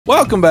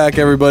Welcome back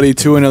everybody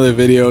to another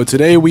video.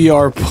 Today we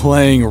are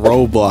playing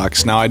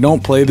Roblox. Now I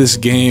don't play this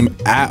game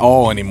at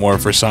all anymore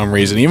for some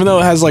reason, even though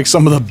it has like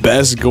some of the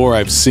best gore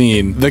I've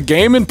seen. The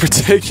game in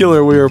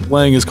particular we were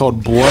playing is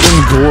called Blood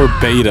and Gore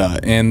Beta,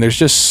 and there's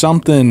just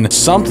something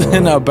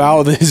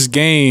about this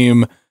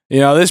game. You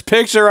know, this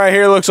picture right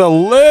here looks a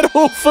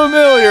little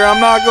familiar,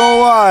 I'm not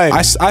gonna lie.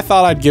 I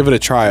thought I'd give it a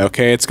try,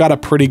 okay? It's got a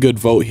pretty good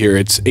vote here.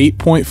 It's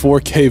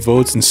 8.4k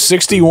votes and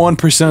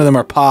 61% of them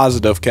are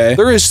positive, okay?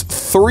 There is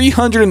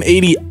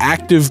 380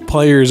 active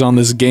players on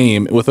this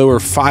game with over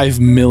 5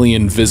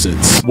 million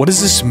visits. What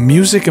is this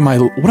music what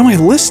am I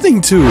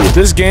listening to?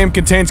 This game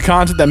contains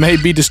content that may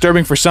be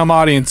disturbing for some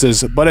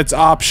audiences, but it's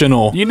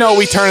optional. You know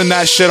we turning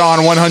that shit on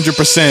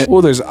 100%. Oh,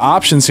 there's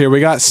options here.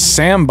 We got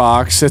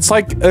sandbox. It's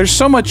like, there's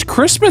so much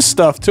Christmas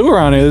stuff too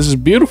around here. This is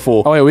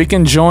beautiful. Oh wait, we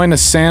can join a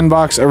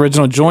sandbox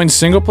original. Join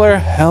single player?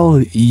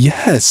 Hell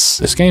yes.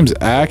 This game's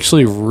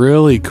actually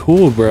really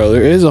cool, bro.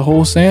 There is a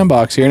whole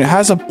sandbox here, and it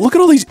has look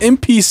at all these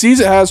NPCs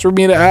it has for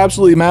me to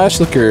absolutely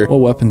massacre. What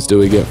weapons do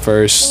we get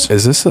first?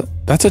 Is this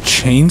that's a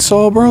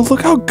chainsaw, bro?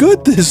 Look how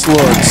good this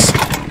looks.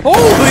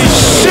 Holy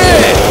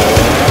shit!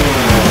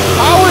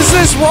 How is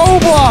this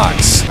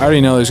Roblox? I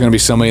already know there's gonna be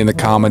somebody in the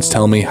comments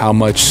telling me how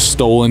much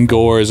stolen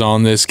gore is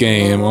on this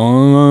game.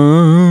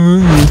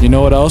 You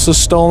know what else is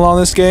stolen on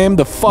this game?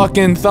 The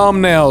fucking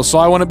thumbnail. So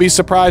I wouldn't be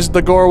surprised if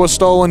the gore was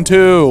stolen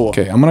too.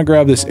 Okay, I'm gonna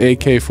grab this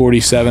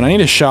AK-47. I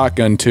need a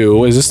shotgun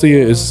too. Is this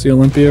the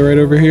Olympia right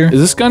over here? Is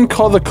this gun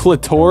called the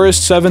Clitoris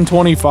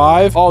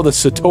 725? Oh, the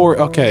Satori.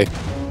 Okay.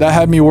 That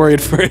had me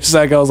worried for a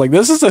sec. I was like,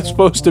 this is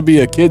supposed to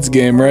be a kid's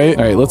game, right?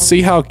 All right, let's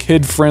see how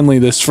kid-friendly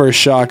this first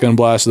shotgun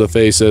blast to the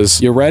face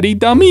is. You ready,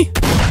 dummy?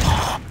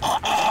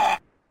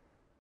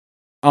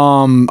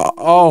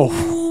 Oh.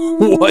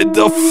 What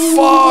the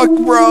fuck,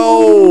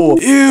 bro?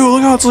 Ew,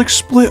 look how it's like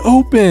split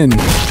open.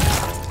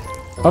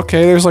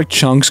 Okay, there's like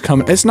chunks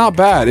coming. It's not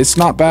bad. It's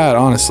not bad,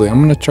 honestly. I'm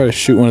gonna try to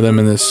shoot one of them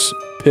in this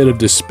pit of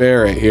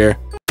despair right here.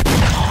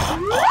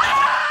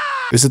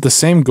 Is it the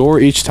same gore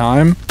each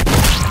time?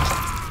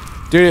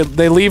 Dude,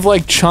 they leave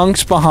like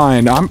chunks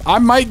behind. I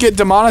might get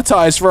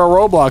demonetized for a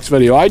Roblox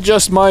video. I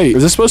just might.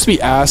 Is this supposed to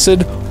be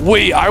acid?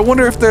 Wait, I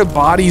wonder if their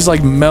bodies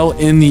like melt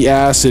in the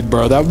acid,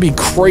 bro. That would be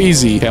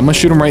crazy. Okay, I'm gonna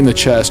shoot them right in the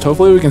chest.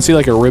 Hopefully we can see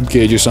like a rib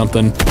cage or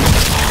something.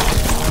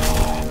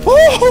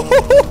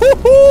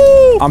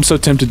 I'm so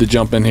tempted to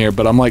jump in here,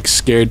 but I'm like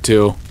scared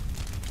to.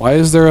 Why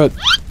is there a...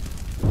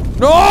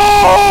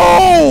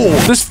 No!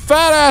 This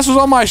fat ass was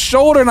on my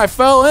shoulder and I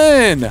fell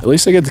in. At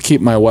least I get to keep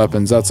my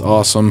weapons. That's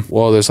awesome.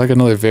 Whoa, there's like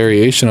another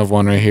variation of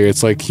one right here.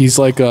 It's like he's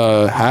like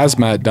a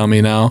hazmat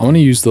dummy now. I want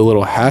to use the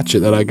little hatchet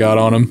that I got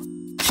on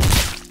him.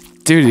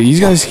 Dude, do you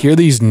guys hear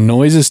these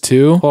noises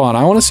too? Hold on,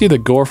 I want to see the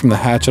gore from the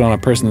hatchet on a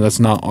person that's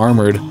not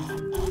armored.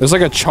 There's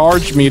like a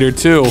charge meter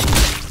too.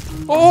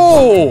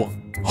 Oh!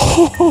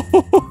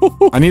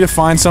 I need to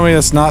find somebody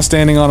that's not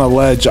standing on a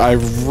ledge. I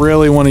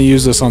really want to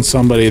use this on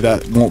somebody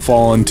that won't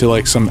fall into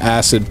like some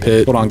acid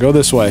pit. Hold on, go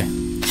this way.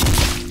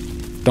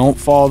 Don't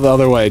fall the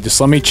other way. Just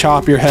let me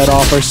chop your head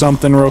off or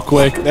something real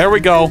quick. There we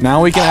go.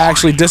 Now we can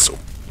actually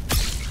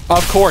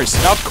Of course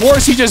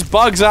he just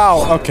bugs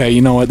out. Okay,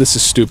 you know what? This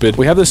is stupid.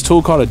 We have this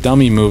tool called a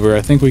dummy mover.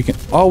 I think we can...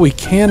 Oh, we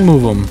can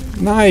move him.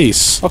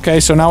 Nice.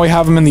 Okay, so now we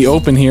have him in the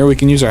open here. We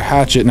can use our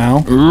hatchet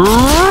now.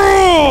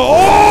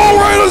 Oh,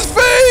 right in his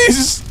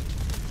face!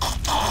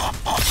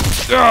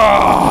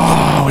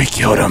 Oh, we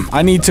killed him.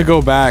 I need to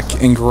go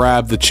back and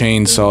grab the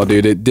chainsaw,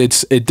 dude. It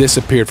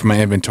disappeared from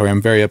my inventory.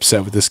 I'm very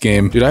upset with this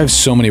game. Dude, I have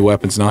so many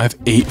weapons now. I have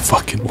 8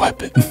 fucking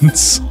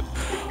weapons.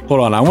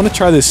 Hold on, I want to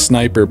try this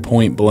sniper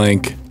point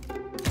blank.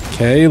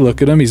 Okay,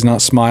 look at him. He's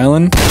not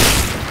smiling.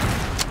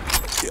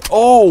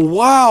 Oh,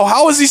 wow.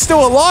 How is he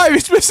still alive?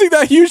 He's missing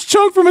that huge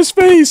chunk from his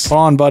face. Hold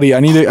on, buddy. I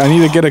need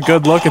to get a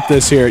good look at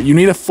this here. You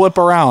need to flip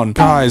around.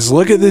 Guys,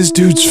 look at this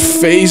dude's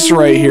face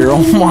right here.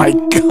 Oh my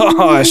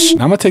gosh.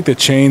 Now I'm gonna take the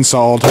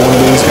chainsaw to one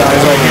of these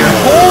guys right here.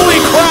 Holy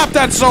crap,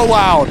 that's so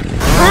loud.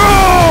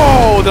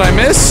 Oh, did I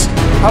miss?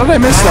 How did I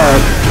miss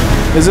that?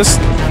 Is this...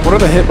 What are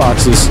the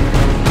hitboxes?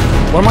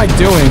 What am I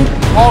doing?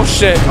 Oh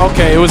shit.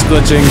 Okay, it was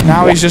glitching.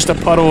 Now he's just a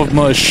puddle of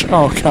mush.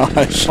 Oh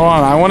gosh. Hold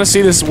on, I want to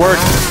see this work.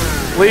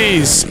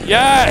 Please.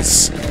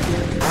 Yes!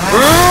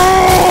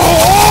 Oh!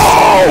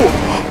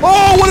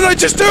 Oh, what did I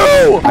just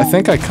do? I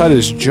think I cut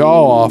his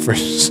jaw off or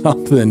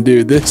something,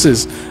 dude. This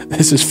is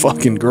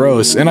fucking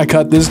gross. And I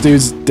cut this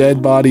dude's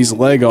dead body's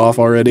leg off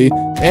already.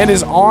 And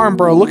his arm,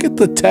 bro. Look at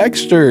the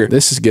texture.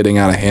 This is getting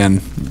out of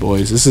hand,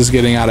 boys. This is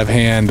getting out of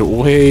hand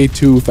way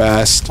too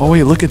fast. Oh,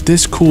 wait, look at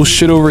this cool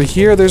shit over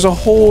here. There's a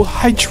whole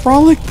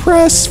hydraulic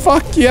press.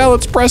 Fuck yeah,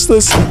 let's press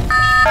this.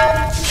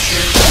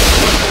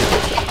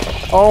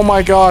 Oh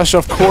my gosh,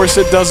 of course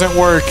it doesn't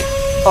work.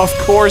 Of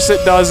course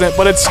it doesn't,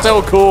 but it's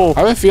still cool.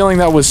 I have a feeling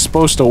that was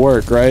supposed to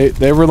work, right?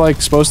 They were like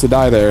supposed to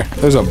die there.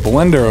 There's a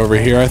blender over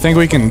here. I think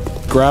we can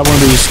grab one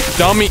of these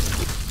dummy...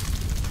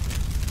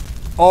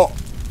 Oh,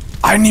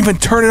 I didn't even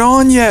turn it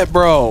on yet,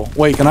 bro.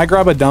 Wait, can I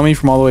grab a dummy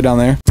from all the way down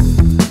there?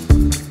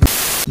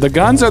 The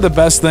guns are the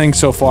best thing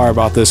so far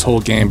about this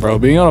whole game, bro.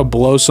 Being able to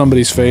blow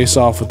somebody's face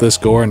off with this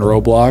gore in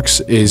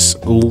Roblox is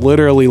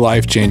literally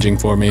life-changing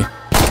for me.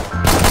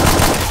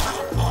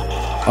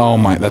 Oh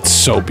my, that's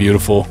so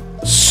beautiful.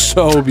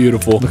 So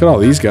beautiful. Look at all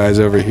these guys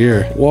over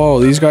here. Whoa,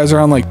 these guys are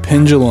on like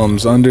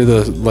pendulums under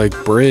the like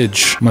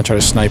bridge. I'm gonna try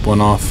to snipe one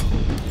off.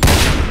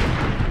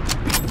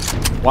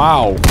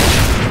 Wow.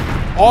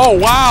 Oh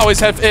wow, his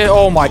head.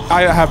 Oh my,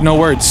 I have no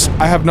words.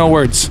 I have no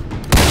words.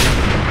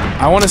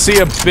 I want to see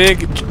a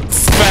big,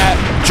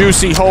 fat,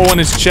 juicy hole in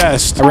his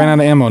chest. I ran out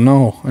of ammo.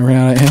 No, I ran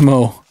out of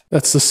ammo.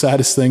 That's the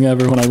saddest thing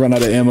ever when I run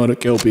out of ammo to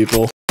kill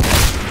people.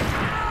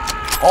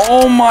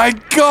 Oh my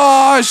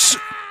gosh!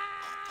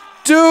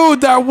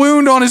 Dude, that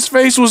wound on his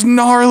face was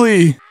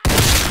gnarly.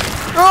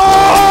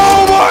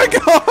 Oh my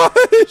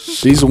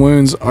gosh! These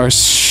wounds are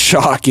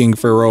shocking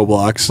for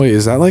Roblox. Wait,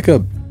 is that like a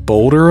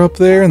boulder up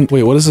there? And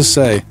wait, what does this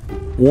say?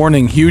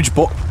 Warning, huge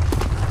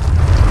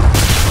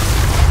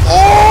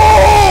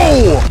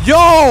Oh!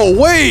 Yo,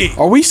 wait!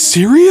 Are we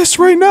serious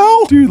right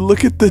now? Dude,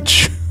 look at the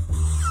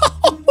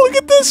look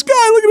at this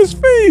guy, look at his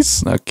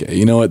face! Okay,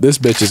 you know what? This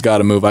bitch has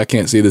gotta move. I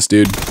can't see this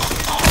dude.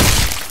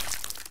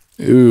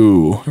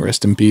 Ooh,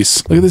 rest in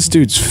peace. Look at this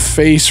dude's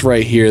face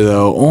right here,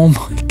 though. Oh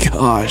my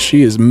gosh,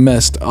 he is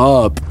messed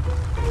up.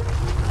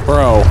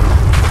 Bro.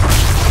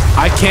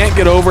 I can't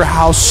get over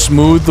how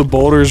smooth the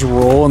boulders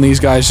roll and these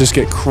guys just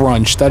get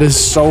crunched. That is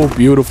so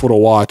beautiful to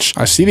watch.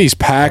 I see these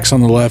packs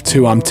on the left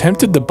too. I'm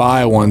tempted to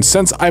buy one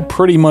since I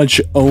pretty much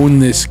own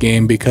this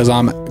game because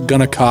I'm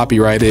gonna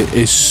copyright it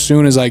as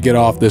soon as I get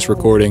off this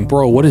recording.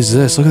 Bro, what is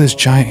this? Look at this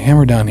giant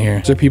hammer down here.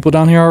 Is there people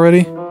down here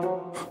already?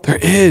 There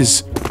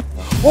is.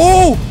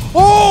 Oh!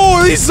 Oh!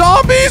 Are these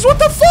zombies? What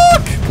the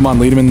fuck? Come on,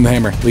 lead him in the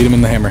hammer. Lead him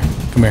in the hammer.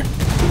 Come here.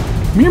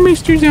 Come here,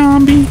 Mr.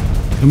 Zombie.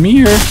 Come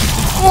here.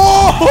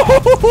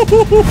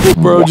 Oh!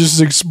 Bro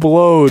just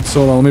explodes.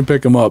 Hold on, let me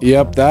pick him up.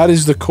 Yep, that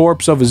is the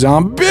corpse of a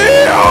zombie.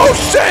 Oh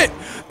shit!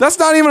 That's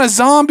not even a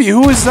zombie.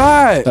 Who is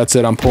that? That's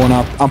it. I'm pulling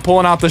out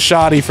the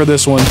shotty for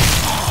this one.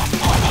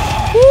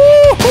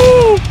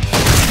 Woohoo!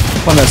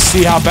 I'm gonna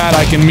see how bad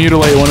I can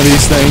mutilate one of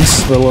these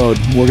things. Reload.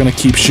 We're gonna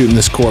keep shooting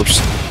this corpse.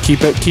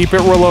 Keep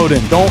it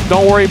reloading.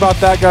 Don't worry about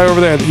that guy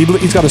over there.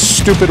 He's got a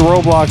stupid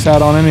Roblox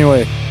hat on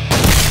anyway.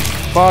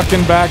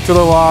 Fucking back to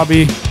the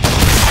lobby.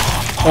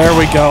 There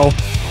we go.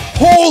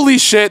 Holy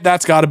shit,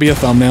 that's gotta be a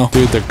thumbnail.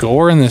 Dude, the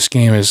gore in this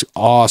game is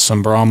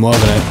awesome, bro. I'm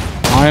loving it.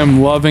 I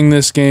am loving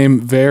this game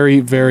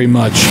very, very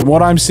much. From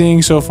what I'm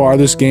seeing so far,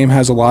 this game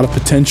has a lot of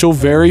potential.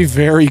 Very,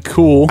 very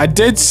cool. I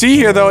did see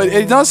here, though,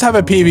 it does have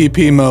a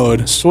PvP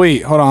mode.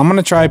 Sweet. Hold on, I'm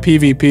gonna try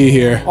PvP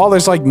here. Oh,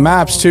 there's like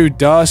maps too.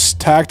 Dust,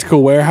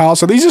 Tactical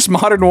Warehouse. Are these just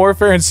Modern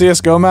Warfare and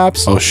CSGO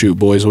maps? Oh shoot,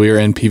 boys, we are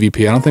in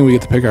PvP. I don't think we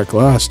get to pick our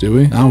class, do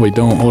we? No, we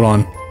don't. Hold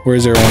on.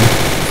 Where's everyone?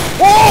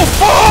 Oh,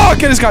 fuck!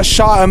 I just got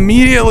shot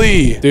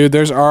immediately. Dude,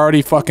 there's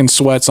already fucking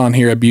sweats on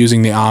here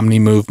abusing the Omni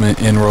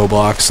movement in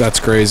Roblox. That's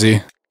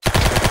crazy.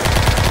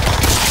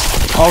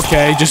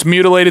 Okay, just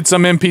mutilated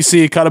some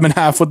NPC, cut him in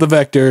half with the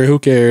vector. Who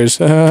cares?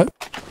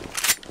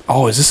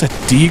 Oh, is this a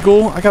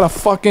deagle? I got a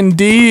fucking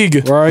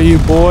deeg. Where are you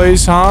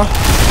boys, huh?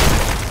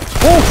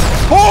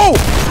 Oh!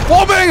 Oh!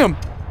 Wall bang him!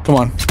 Come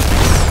on.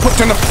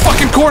 Put in the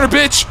fucking corner,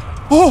 bitch!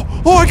 Oh!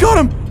 Oh, I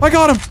got him! I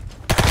got him!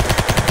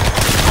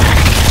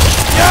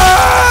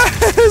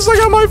 Yes! I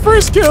got my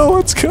first kill.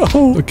 Let's go.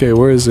 Okay,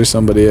 where is there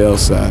somebody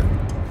else at?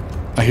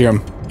 I hear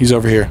him. He's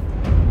over here.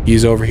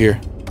 He's over here.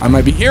 I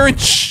might be hearing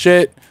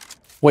shit.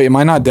 Wait, am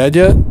I not dead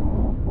yet?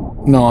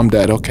 No, I'm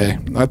dead. Okay.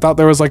 I thought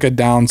there was like a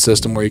down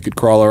system where you could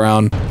crawl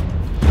around.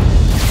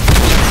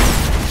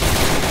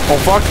 Oh,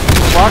 fuck.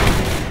 Fuck.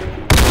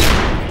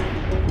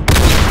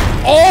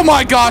 Oh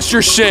my gosh,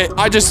 you're shit.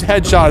 I just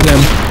headshotted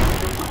him.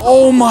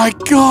 Oh my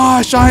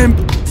gosh,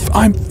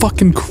 I'm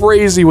fucking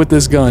crazy with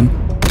this gun.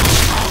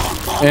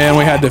 And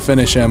we had to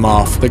finish him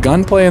off. The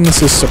gunplay in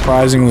this is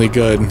surprisingly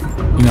good.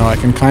 You know, I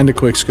can kind of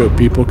quick scope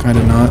people, kind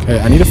of not. Okay,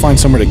 I need to find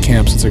somewhere to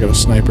camp since I got a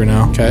sniper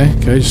now. Okay,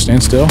 okay, just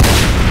stand still.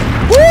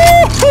 Woo!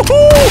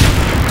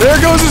 There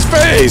goes his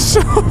face!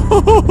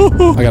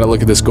 I gotta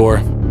look at this gore.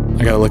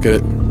 I gotta look at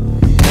it.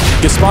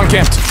 Get spawn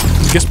camped.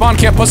 Get spawn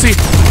camped, pussy.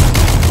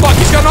 Fuck,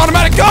 he's got an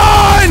automatic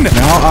gun!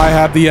 Now I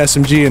have the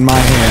SMG in my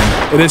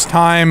hand. It is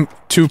time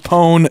to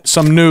pwn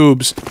some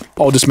noobs.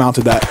 Oh,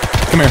 dismounted that.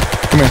 Come here,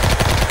 come here.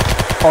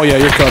 Oh yeah,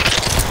 you're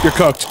cooked. You're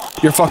cooked.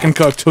 You're fucking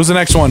cooked. Who's the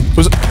next one?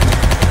 Who's it?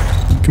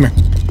 Come here.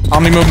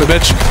 Omni movement,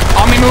 bitch.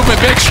 Omni movement,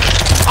 bitch.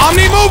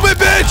 Omni movement,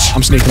 bitch!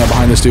 I'm sneaking up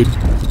behind this dude.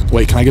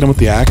 Wait, can I get him with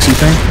the axe, you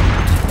think?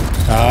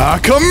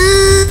 Come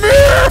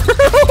here!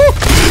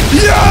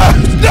 Yeah!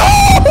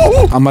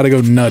 No! I'm about to go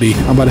nutty.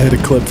 I'm about to hit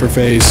a clip for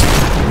FaZe.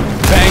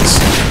 Banks!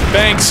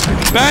 Banks!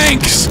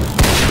 Banks!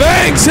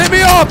 Banks! Hit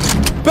me up!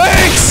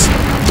 Banks!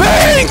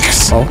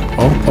 Banks! Oh,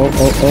 oh, oh,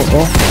 oh, oh,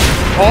 oh.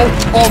 Oh,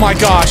 oh my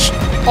gosh.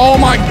 Oh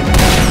my...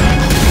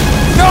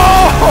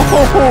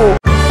 No!